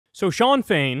So Sean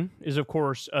Fain is, of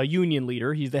course, a union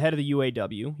leader. He's the head of the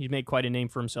UAW. He's made quite a name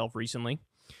for himself recently.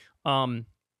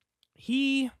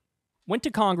 He went to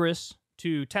Congress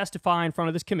to testify in front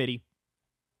of this committee.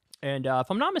 And if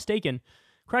I'm not mistaken,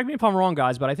 correct me if I'm wrong,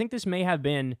 guys, but I think this may have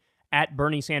been at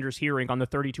Bernie Sanders' hearing on the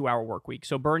 32-hour work week.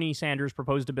 So Bernie Sanders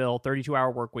proposed a bill, 32-hour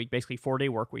work week, basically 4-day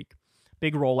work week.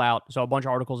 Big rollout, so a bunch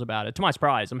of articles about it. To my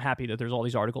surprise, I'm happy that there's all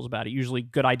these articles about it. Usually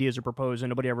good ideas are proposed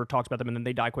and nobody ever talks about them and then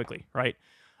they die quickly, right?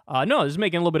 No, this is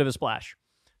making a little bit of a splash.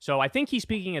 So I think he's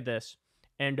speaking at this,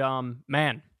 and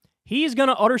man, he's going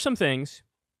to utter some things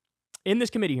in this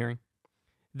committee hearing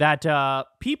that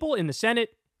people in the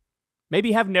Senate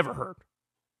maybe have never heard.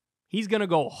 He's going to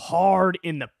go hard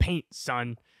in the paint,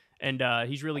 son, and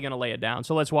he's really going to lay it down.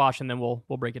 So let's watch, and then we'll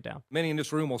break it down. Many in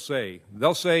this room will say,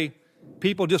 they'll say,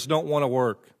 people just don't want to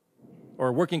work,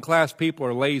 or working class people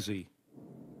are lazy.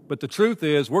 But the truth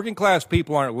is, working class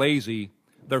people aren't lazy.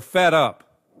 They're fed up.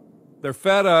 They're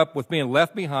fed up with being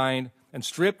left behind and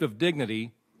stripped of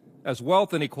dignity as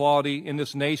wealth inequality in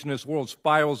this nation, this world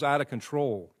spirals out of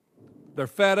control. They're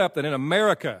fed up that in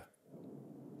America,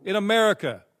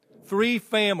 3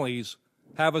 families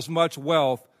have as much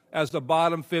wealth as the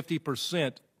bottom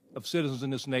 50% of citizens in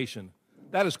this nation.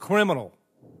 That is criminal.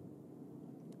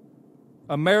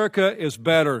 America is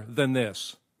better than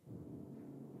this.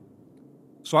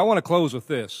 So I want to close with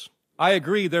this. I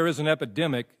agree there is an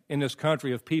epidemic in this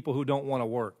country of people who don't want to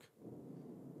work.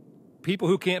 People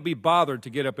who can't be bothered to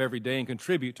get up every day and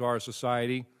contribute to our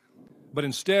society, but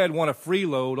instead want to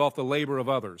freeload off the labor of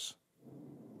others.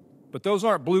 But those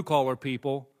aren't blue-collar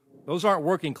people. Those aren't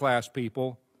working-class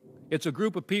people. It's a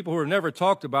group of people who are never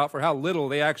talked about for how little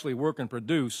they actually work and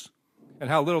produce and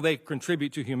how little they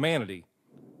contribute to humanity.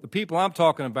 The people I'm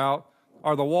talking about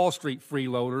are the Wall Street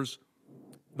freeloaders,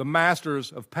 the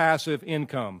masters of passive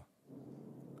income.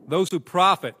 Those who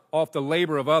profit off the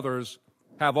labor of others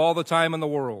have all the time in the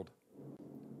world,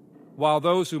 while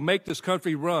those who make this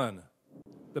country run,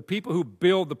 the people who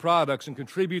build the products and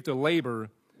contribute to labor,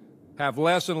 have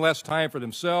less and less time for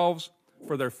themselves,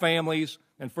 for their families,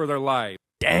 and for their lives.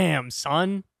 Damn,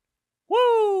 son.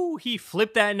 Woo! He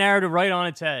flipped that narrative right on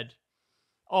its head.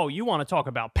 Oh, you want to talk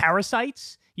about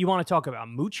parasites? You want to talk about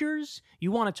moochers?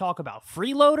 You want to talk about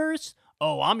freeloaders?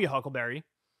 Oh, I'm your Huckleberry.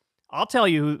 I'll tell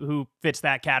you who fits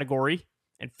that category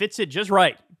and fits it just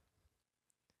right.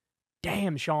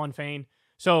 Damn, Sean Fain.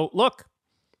 So, look,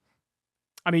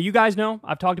 I mean, you guys know,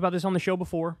 I've talked about this on the show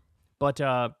before, but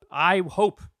I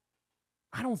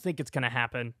don't think it's going to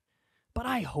happen, but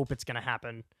I hope it's going to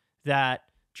happen, that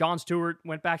Jon Stewart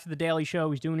went back to the Daily Show,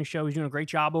 he's doing his show, he's doing a great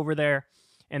job over there,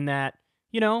 and that,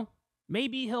 you know,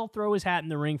 maybe he'll throw his hat in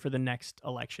the ring for the next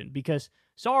election, because,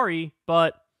 sorry,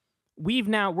 but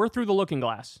we're through the looking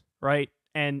glass, right?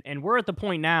 And we're at the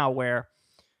point now where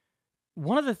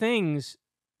one of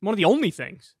the only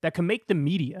things that can make the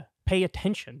media pay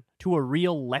attention to a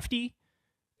real lefty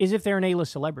is if they're an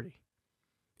A-list celebrity,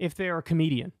 if they're a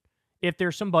comedian, if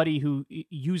there's somebody who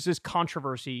uses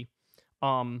controversy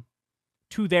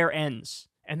to their ends.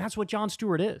 And that's what Jon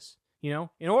Stewart is. You know,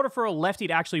 in order for a lefty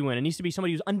to actually win, it needs to be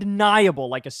somebody who's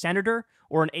undeniable, like a senator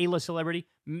or an A-list celebrity.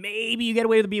 Maybe you get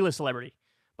away with a B-list celebrity.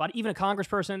 But even a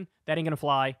congressperson, that ain't going to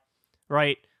fly,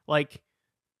 right? Like,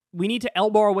 we need to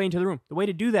elbow our way into the room. The way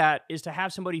to do that is to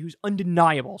have somebody who's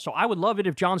undeniable. So I would love it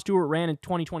if Jon Stewart ran in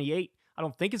 2028. I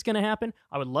don't think it's going to happen.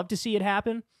 I would love to see it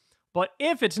happen. But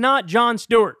if it's not Jon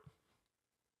Stewart,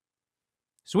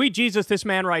 sweet Jesus, this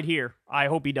man right here, I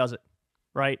hope he does it,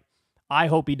 right? I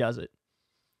hope he does it.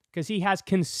 Because he has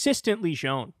consistently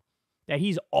shown that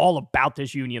he's all about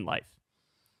this union life.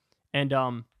 And,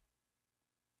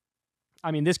 I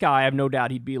mean, this guy, I have no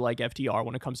doubt he'd be like FDR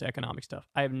when it comes to economic stuff.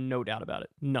 I have no doubt about it.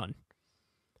 None.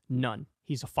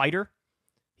 He's a fighter.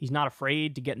 He's not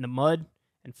afraid to get in the mud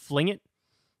and fling it.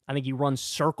 I think he runs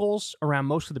circles around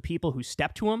most of the people who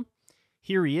step to him.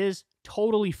 Here he is,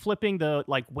 totally flipping the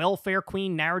like welfare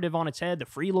queen narrative on its head, the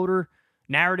freeloader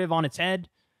narrative on its head,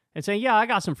 and saying, yeah, I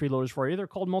got some freeloaders for you. They're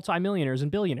called multimillionaires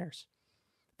and billionaires.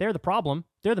 They're the problem.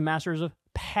 They're the masters of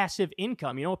passive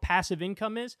income. You know what passive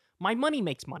income is? My money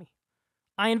makes money.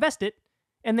 I invest it,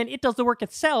 and then it does the work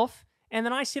itself, and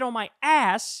then I sit on my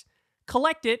ass,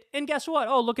 collect it, and guess what?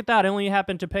 Oh, look at that. I only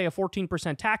happen to pay a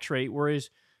 14% tax rate, whereas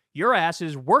your ass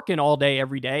is working all day,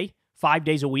 every day, 5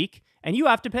 days a week, and you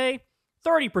have to pay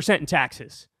 30% in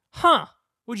taxes. Huh.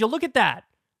 Would you look at that?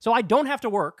 So I don't have to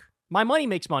work, my money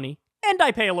makes money, and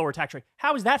I pay a lower tax rate.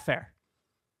 How is that fair?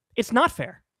 It's not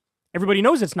fair. Everybody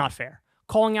knows it's not fair.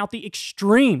 Calling out the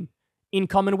extreme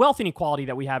income and wealth inequality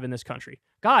that we have in this country.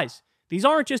 Guys, These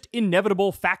aren't just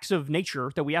inevitable facts of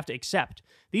nature that we have to accept.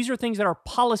 These are things that are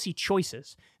policy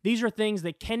choices. These are things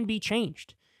that can be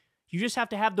changed. You just have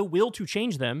to have the will to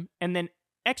change them and then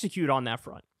execute on that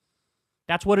front.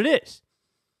 That's what it is.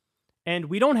 And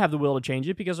we don't have the will to change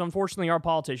it because, unfortunately, our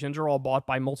politicians are all bought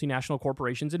by multinational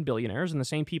corporations and billionaires, and the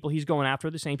same people he's going after,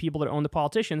 the same people that own the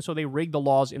politicians, so they rig the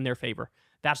laws in their favor.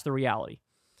 That's the reality.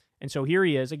 And so here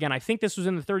he is. Again, I think this was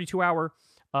in the 32-hour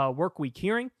work week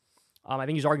hearing. I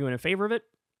think he's arguing in favor of it,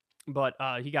 but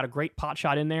he got a great pot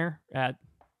shot in there at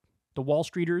the Wall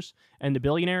Streeters and the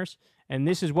billionaires, and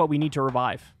this is what we need to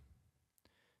revive.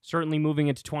 Certainly moving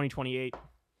into 2028,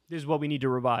 this is what we need to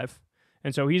revive.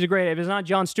 And so he's a great, if it's not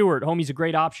Jon Stewart, homie's a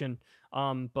great option.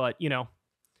 But, you know,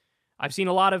 I've seen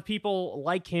a lot of people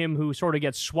like him who sort of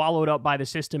get swallowed up by the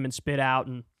system and spit out,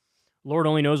 and Lord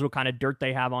only knows what kind of dirt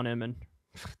they have on him, and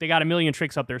they got a million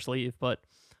tricks up their sleeve. But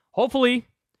hopefully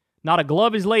not a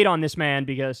glove is laid on this man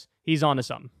because he's onto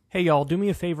something. Hey, y'all, do me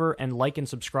a favor and like and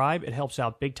subscribe. It helps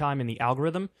out big time in the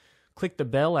algorithm. Click the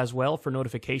bell as well for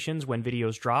notifications when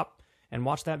videos drop, and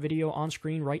watch that video on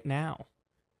screen right now.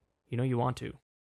 You know you want to.